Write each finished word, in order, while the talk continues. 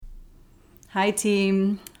Hi,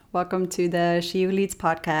 team. Welcome to the She Who Leads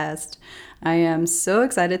podcast. I am so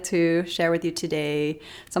excited to share with you today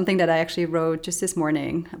something that I actually wrote just this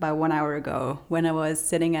morning, about 1 hour ago, when I was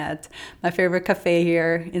sitting at my favorite cafe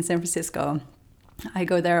here in San Francisco. I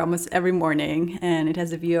go there almost every morning and it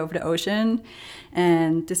has a view over the ocean.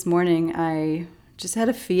 And this morning I just had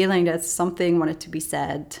a feeling that something wanted to be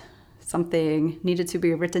said, something needed to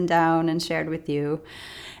be written down and shared with you.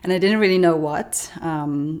 And I didn't really know what.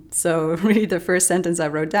 So really the first sentence I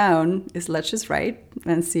wrote down is let's just write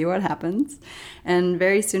and see what happens. And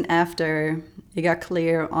very soon after, it got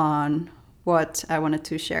clear on what I wanted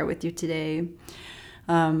to share with you today.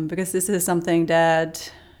 Because this is something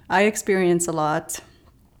that I experience a lot.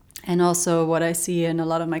 And also what I see in a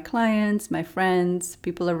lot of my clients, my friends,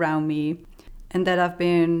 people around me. And that I've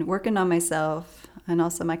been working on myself and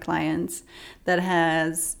also my clients, that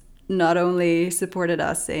has not only supported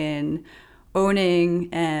us in owning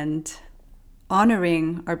and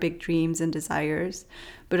honoring our big dreams and desires,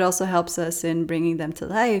 but also helps us in bringing them to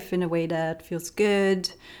life in a way that feels good,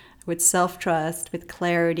 with self-trust, with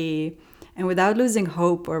clarity, and without losing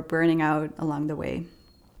hope or burning out along the way.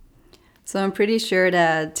 So I'm pretty sure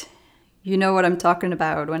that you know what I'm talking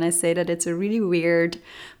about when I say that it's a really weird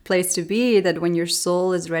place to be, that when your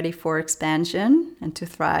soul is ready for expansion and to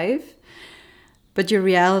thrive, but your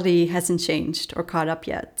reality hasn't changed or caught up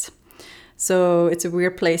yet. So it's a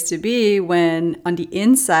weird place to be when on the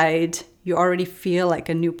inside, you already feel like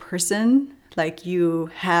a new person, like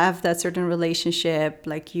you have that certain relationship,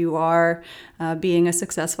 like you are being a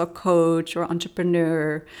successful coach or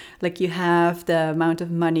entrepreneur, like you have the amount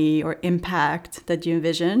of money or impact that you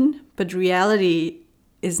envision, but reality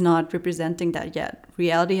is not representing that yet.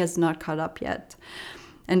 Reality has not caught up yet.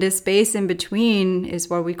 And this space in between is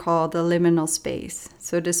what we call the liminal space.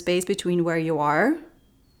 So the space between where you are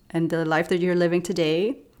and the life that you're living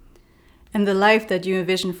today and the life that you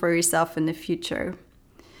envision for yourself in the future.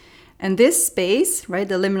 And this space, right,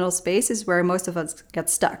 the liminal space, is where most of us get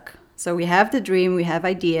stuck. So we have the dream, we have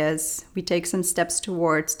ideas, we take some steps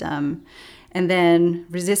towards them, and then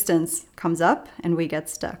resistance comes up and we get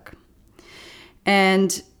stuck.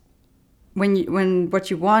 And when what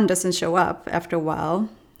you want doesn't show up after a while,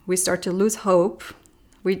 we start to lose hope.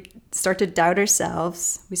 We start to doubt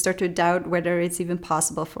ourselves. We start to doubt whether it's even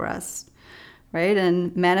possible for us, right?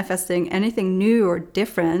 And manifesting anything new or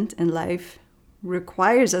different in life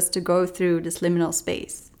requires us to go through this liminal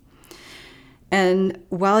space. And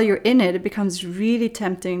while you're in it, it becomes really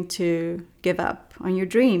tempting to give up on your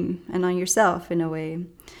dream and on yourself in a way.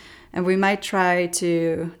 And we might try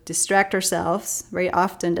to distract ourselves. Very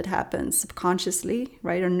often that happens subconsciously,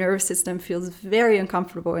 right? Our nervous system feels very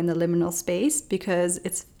uncomfortable in the liminal space because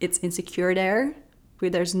it's insecure there.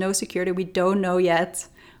 There's no security. We don't know yet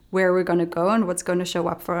where we're going to go and what's going to show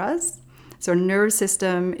up for us. So our nervous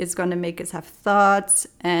system is going to make us have thoughts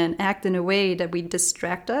and act in a way that we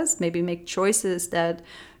distract us, maybe make choices that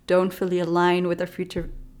don't fully align with our future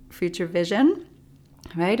vision,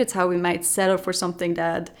 right? It's how we might settle for something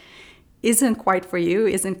that isn't quite for you,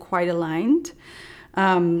 isn't quite aligned.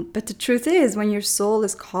 But the truth is, when your soul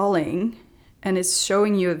is calling and is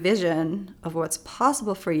showing you a vision of what's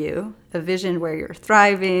possible for you, a vision where you're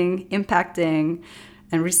thriving, impacting,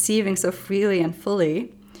 and receiving so freely and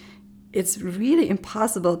fully, it's really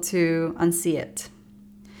impossible to unsee it.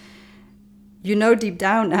 You know deep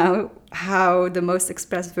down now how the most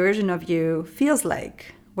expressed version of you feels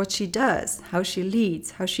like, what she does, how she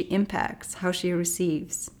leads, how she impacts, how she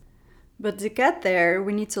receives. But to get there,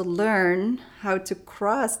 we need to learn how to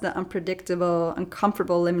cross the unpredictable,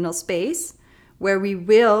 uncomfortable liminal space where we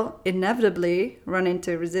will inevitably run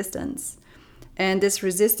into resistance. And this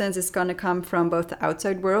resistance is going to come from both the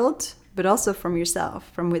outside world, but also from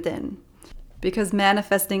yourself, from within. Because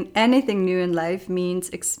manifesting anything new in life means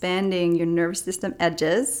expanding your nervous system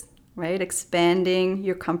edges, right? Expanding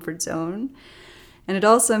your comfort zone. And it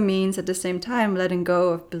also means at the same time letting go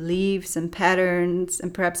of beliefs and patterns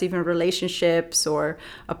and perhaps even relationships or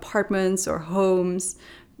apartments or homes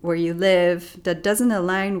where you live that doesn't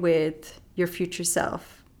align with your future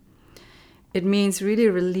self. It means really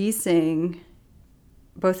releasing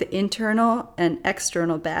both the internal and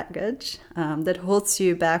external baggage that holds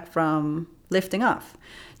you back from lifting off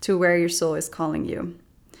to where your soul is calling you.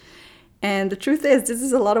 And the truth is, this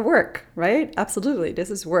is a lot of work, right? Absolutely,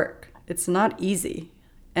 this is work. It's not easy,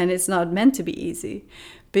 and it's not meant to be easy,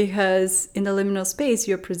 because in the liminal space,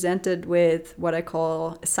 you're presented with what I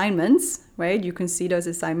call assignments, right? You can see those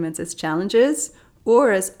assignments as challenges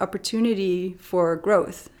or as opportunity for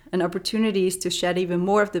growth and opportunities to shed even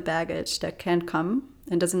more of the baggage that can come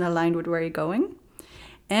and doesn't align with where you're going.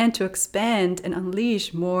 and to expand and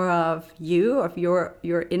unleash more of you, of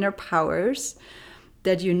your inner powers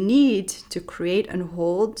that you need to create and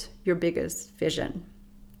hold your biggest vision.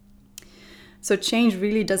 So change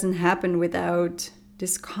really doesn't happen without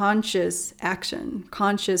this conscious action,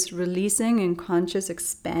 conscious releasing and conscious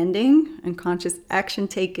expanding and conscious action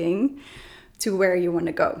taking to where you want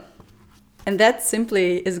to go. And that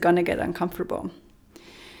simply is going to get uncomfortable.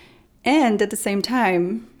 And at the same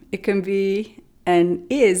time, it can be and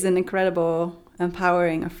is an incredible,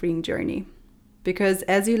 empowering, and freeing journey. Because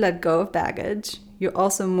as you let go of baggage, you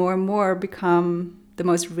also more and more become the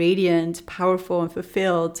most radiant, powerful, and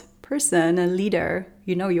fulfilled person and leader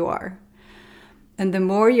you know you are. And the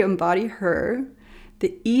more you embody her,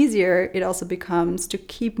 the easier it also becomes to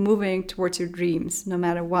keep moving towards your dreams, no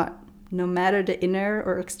matter what, no matter the inner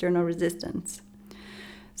or external resistance.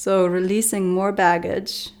 So releasing more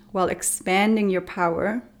baggage while expanding your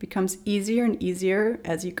power becomes easier and easier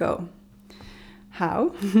as you go.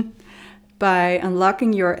 How? By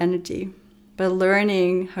unlocking your energy, by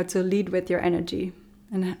learning how to lead with your energy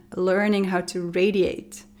and learning how to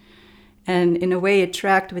radiate and in a way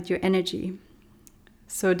attract with your energy,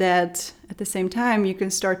 so that at the same time you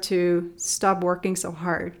can start to stop working so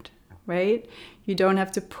hard, right? You don't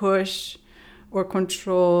have to push or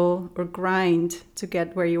control or grind to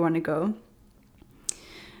get where you want to go.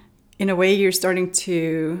 In a way, you're starting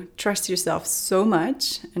to trust yourself so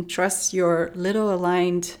much and trust your little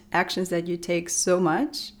aligned actions that you take so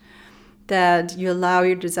much that you allow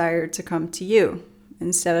your desire to come to you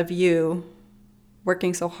instead of you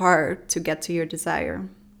working so hard to get to your desire.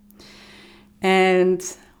 And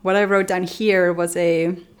what I wrote down here was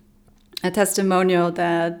a testimonial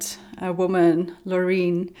that a woman,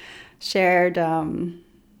 Laureen, shared from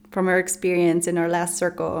her experience in our last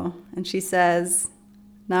circle. And she says,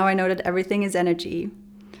 "Now I know that everything is energy.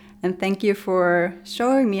 And thank you for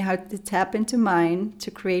showing me how to tap into mine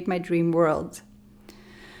to create my dream world."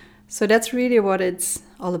 So that's really what it's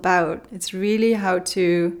all about. It's really how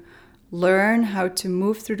to learn how to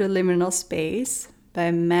move through the liminal space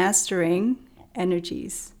by mastering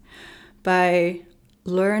energies, by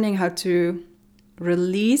learning how to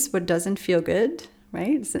release what doesn't feel good,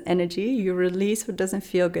 right? It's an energy. You release what doesn't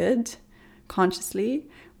feel good consciously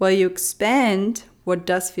while you expand what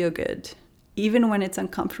does feel good, even when it's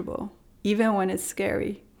uncomfortable, even when it's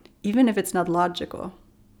scary, even if it's not logical.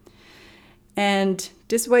 And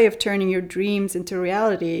this way of turning your dreams into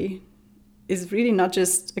reality is really not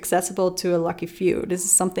just accessible to a lucky few. This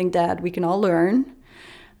is something that we can all learn.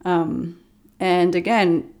 And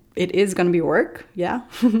again, it is going to be work, yeah.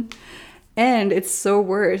 And it's so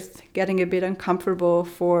worth getting a bit uncomfortable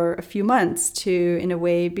for a few months to, in a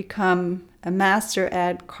way, become a master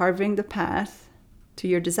at carving the path to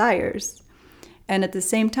your desires. And at the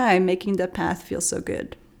same time, making that path feel so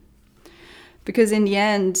good. Because in the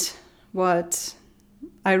end, what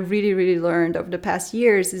I really, really learned over the past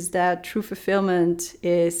years is that true fulfillment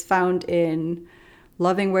is found in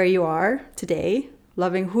loving where you are today,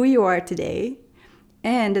 loving who you are today,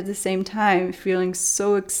 and at the same time feeling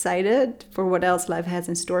so excited for what else life has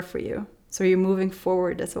in store for you. So you're moving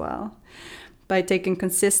forward as well by taking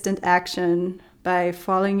consistent action, by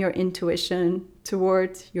following your intuition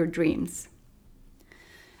toward your dreams.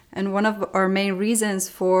 And one of our main reasons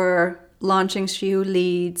for launching She Who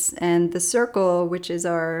Leads and The Circle, which is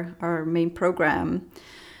our main program,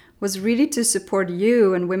 was really to support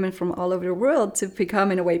you and women from all over the world to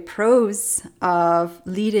become, in a way, pros of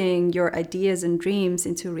leading your ideas and dreams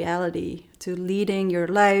into reality, to leading your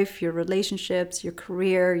life, your relationships, your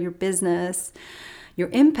career, your business, your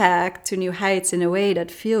impact to new heights in a way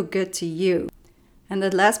that feel good to you. And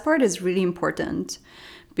the last part is really important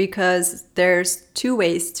because there's two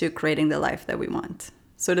ways to creating the life that we want.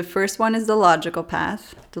 So the first one is the logical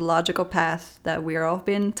path that we're all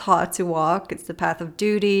been taught to walk. It's the path of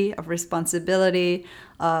duty, of responsibility,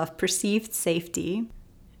 of perceived safety.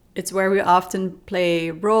 It's where we often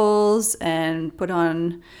play roles and put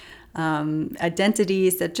on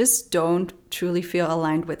identities that just don't truly feel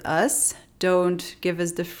aligned with us, don't give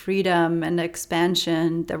us the freedom and the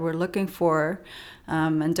expansion that we're looking for,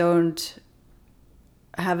 and don't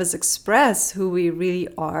have us express who we really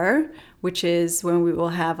are, which is when we will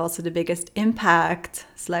have also the biggest impact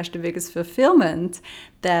 / the biggest fulfillment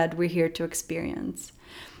that we're here to experience.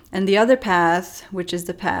 And the other path, which is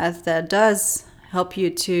the path that does help you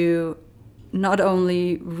to not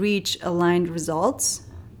only reach aligned results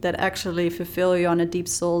that actually fulfill you on a deep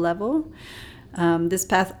soul level, this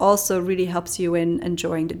path also really helps you in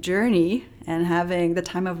enjoying the journey and having the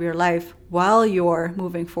time of your life while you're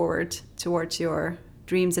moving forward towards your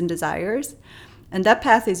dreams and desires. And that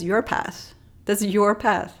path is your path. That's your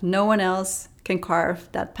path. No one else can carve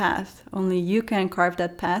that path. Only you can carve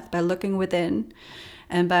that path by looking within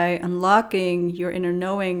and by unlocking your inner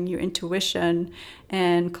knowing, your intuition,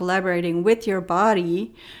 and collaborating with your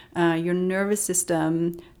body, your nervous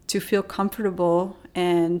system, to feel comfortable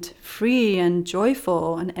and free and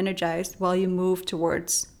joyful and energized while you move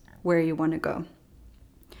towards where you want to go.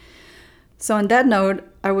 So on that note,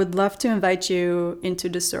 I would love to invite you into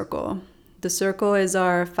the circle. The circle is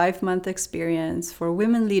our 5-month experience for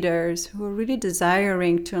women leaders who are really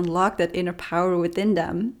desiring to unlock that inner power within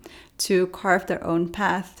them to carve their own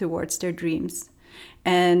path towards their dreams.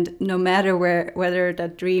 And no matter whether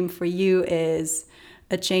that dream for you is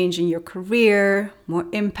a change in your career, more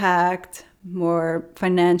impact, more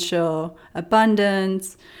financial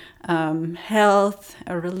abundance, health,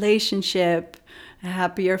 a relationship, a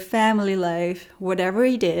happier family life, whatever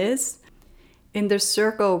it is, in the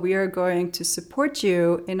circle, we are going to support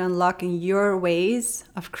you in unlocking your ways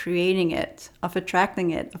of creating it, of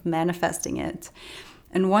attracting it, of manifesting it.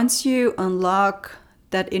 And once you unlock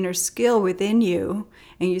that inner skill within you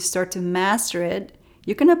and you start to master it,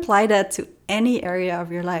 you can apply that to any area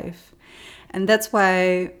of your life. And that's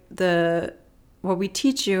why what we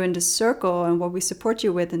teach you in the circle and what we support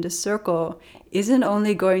you with in the circle isn't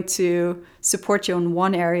only going to support you in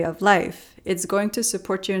one area of life. It's going to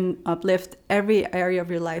support you and uplift every area of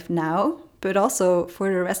your life now, but also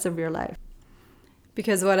for the rest of your life.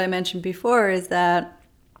 Because what I mentioned before is that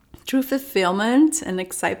true fulfillment and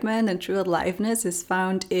excitement and true aliveness is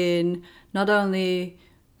found in not only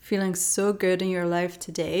feeling so good in your life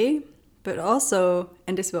today, but also,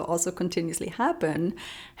 and this will also continuously happen,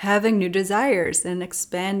 having new desires and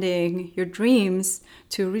expanding your dreams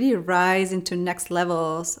to really rise into next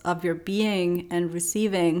levels of your being and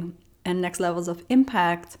receiving and next levels of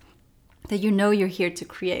impact that you know you're here to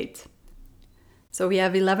create. So we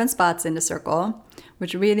have 11 spots in the circle,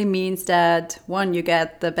 which really means that, one, you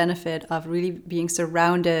get the benefit of really being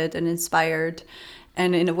surrounded and inspired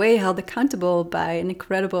and in a way held accountable by an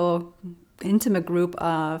incredible intimate group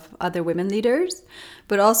of other women leaders,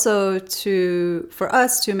 but also for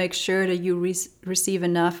us to make sure that you receive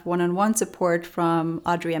enough one-on-one support from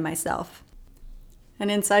Audrey and myself. And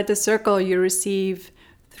inside the circle, you receive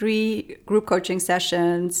 3 group coaching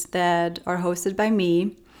sessions that are hosted by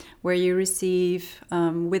me, where you receive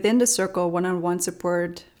within the circle one-on-one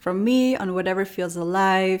support from me on whatever feels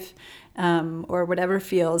alive or whatever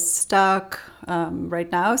feels stuck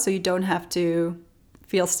right now, so you don't have to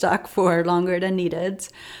feel stuck for longer than needed.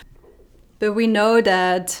 But we know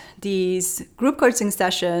that these group coaching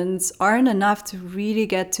sessions aren't enough to really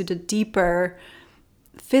get to the deeper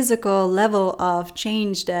physical level of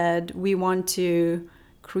change that we want to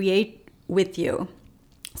create with you.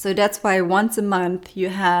 So that's why once a month you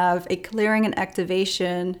have a clearing and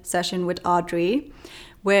activation session with Audrey,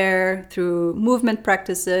 where through movement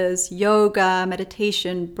practices, yoga,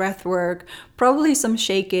 meditation, breath work, probably some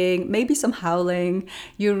shaking, maybe some howling,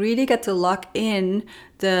 you really get to lock in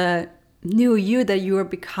the new you that you are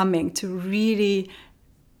becoming, to really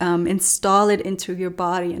install it into your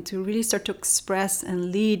body and to really start to express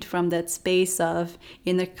and lead from that space of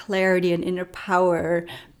inner clarity and inner power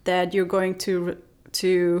that you're going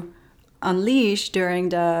to unleash during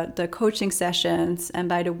the coaching sessions and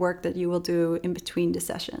by the work that you will do in between the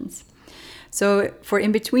sessions. So for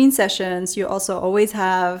in between sessions, you also always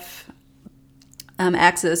have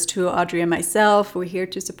access to Audrey and myself. We're here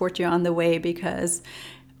to support you on the way because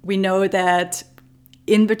we know that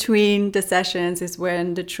in between the sessions is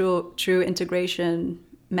when the true integration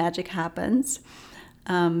magic happens.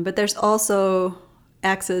 But there's also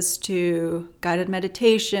access to guided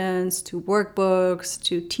meditations, to workbooks,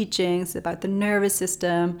 to teachings about the nervous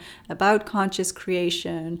system, about conscious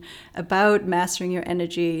creation, about mastering your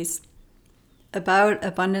energies, about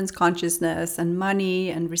abundance consciousness and money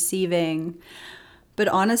and receiving. But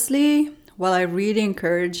honestly, while I really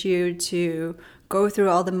encourage you to go through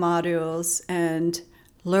all the modules and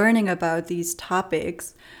learning about these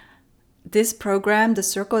topics, this program, The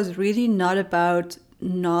Circle, is really not about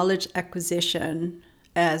knowledge acquisition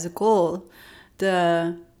as a goal.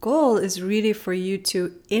 The goal is really for you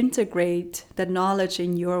to integrate that knowledge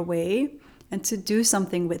in your way and to do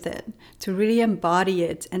something with it, to really embody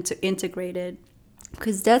it and to integrate it.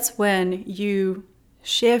 Because that's when you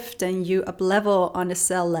shift and you up-level on a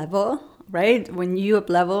cell level, right? When you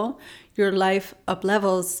up-level, your life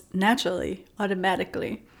up-levels naturally,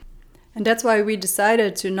 automatically. And that's why we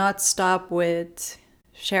decided to not stop with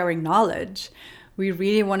sharing knowledge. We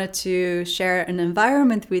really wanted to share an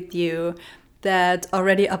environment with you that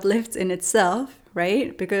already uplifts in itself,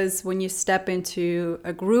 right? Because when you step into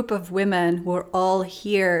a group of women who are all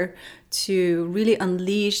here to really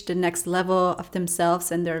unleash the next level of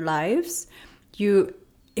themselves and their lives, you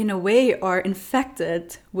in a way are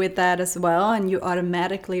infected with that as well, and you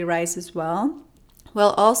automatically rise as well.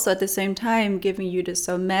 While also at the same time giving you the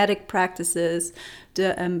somatic practices,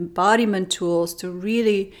 the embodiment tools to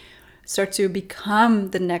really start to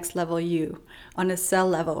become the next level you on a cell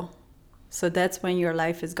level. So that's when your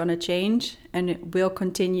life is going to change, and it will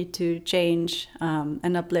continue to change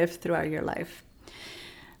and uplift throughout your life.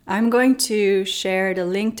 I'm going to share the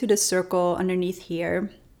link to the circle underneath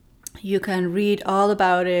here. You can read all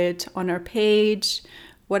about it on our page,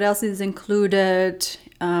 what else is included,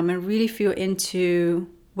 and really feel into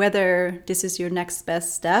whether this is your next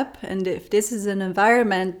best step, and if this is an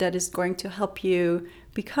environment that is going to help you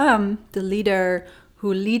become the leader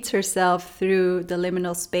who leads herself through the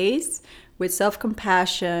liminal space with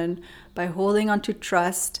self-compassion, by holding on to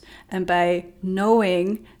trust, and by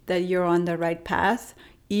knowing that you're on the right path,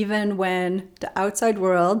 even when the outside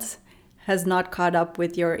world has not caught up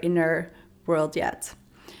with your inner world yet.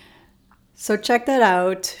 So check that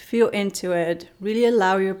out, feel into it, really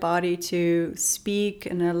allow your body to speak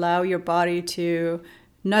and allow your body to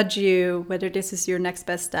nudge you, whether this is your next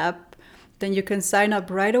best step. Then you can sign up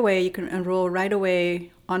right away, you can enroll right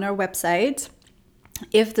away on our website.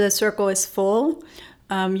 If the circle is full,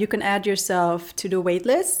 you can add yourself to the wait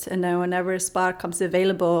list, and then whenever a spot comes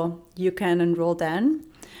available, you can enroll then.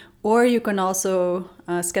 Or you can also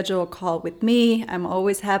schedule a call with me. I'm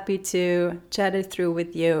always happy to chat it through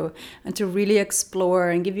with you and to really explore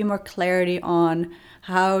and give you more clarity on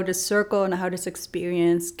how the circle and how this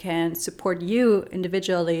experience can support you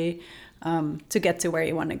individually to get to where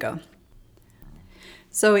you want to go.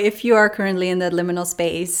 So if you are currently in that liminal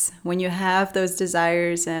space, when you have those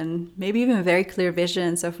desires and maybe even very clear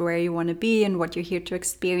visions of where you want to be and what you're here to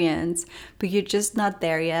experience, but you're just not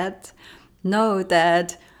there yet, know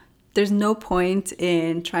that there's no point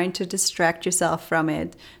in trying to distract yourself from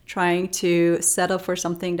it, trying to settle for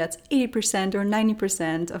something that's 80% or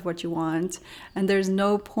 90% of what you want. And there's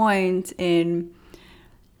no point in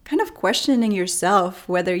kind of questioning yourself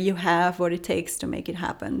whether you have what it takes to make it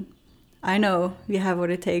happen. I know you have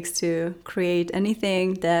what it takes to create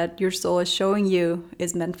anything that your soul is showing you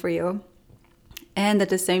is meant for you. And at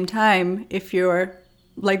the same time, if you're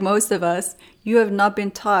like most of us, you have not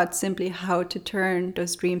been taught simply how to turn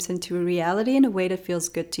those dreams into a reality in a way that feels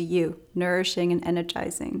good to you, nourishing and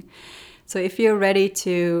energizing. So if you're ready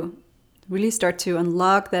to really start to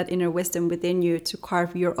unlock that inner wisdom within you to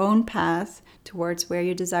carve your own path towards where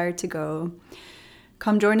you desire to go,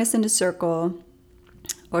 come join us in the circle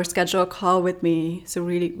or schedule a call with me so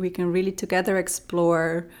we can really together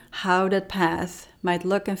explore how that path might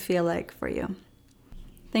look and feel like for you.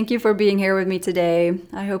 Thank you for being here with me today.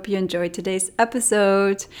 I hope you enjoyed today's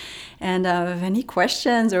episode. And if any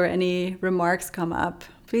questions or any remarks come up,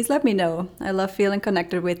 please let me know. I love feeling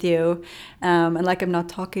connected with you and like I'm not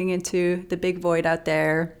talking into the big void out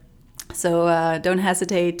there. So don't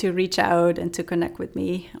hesitate to reach out and to connect with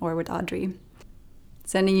me or with Audrey.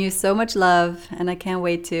 Sending you so much love, and I can't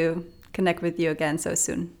wait to connect with you again so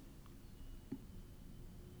soon.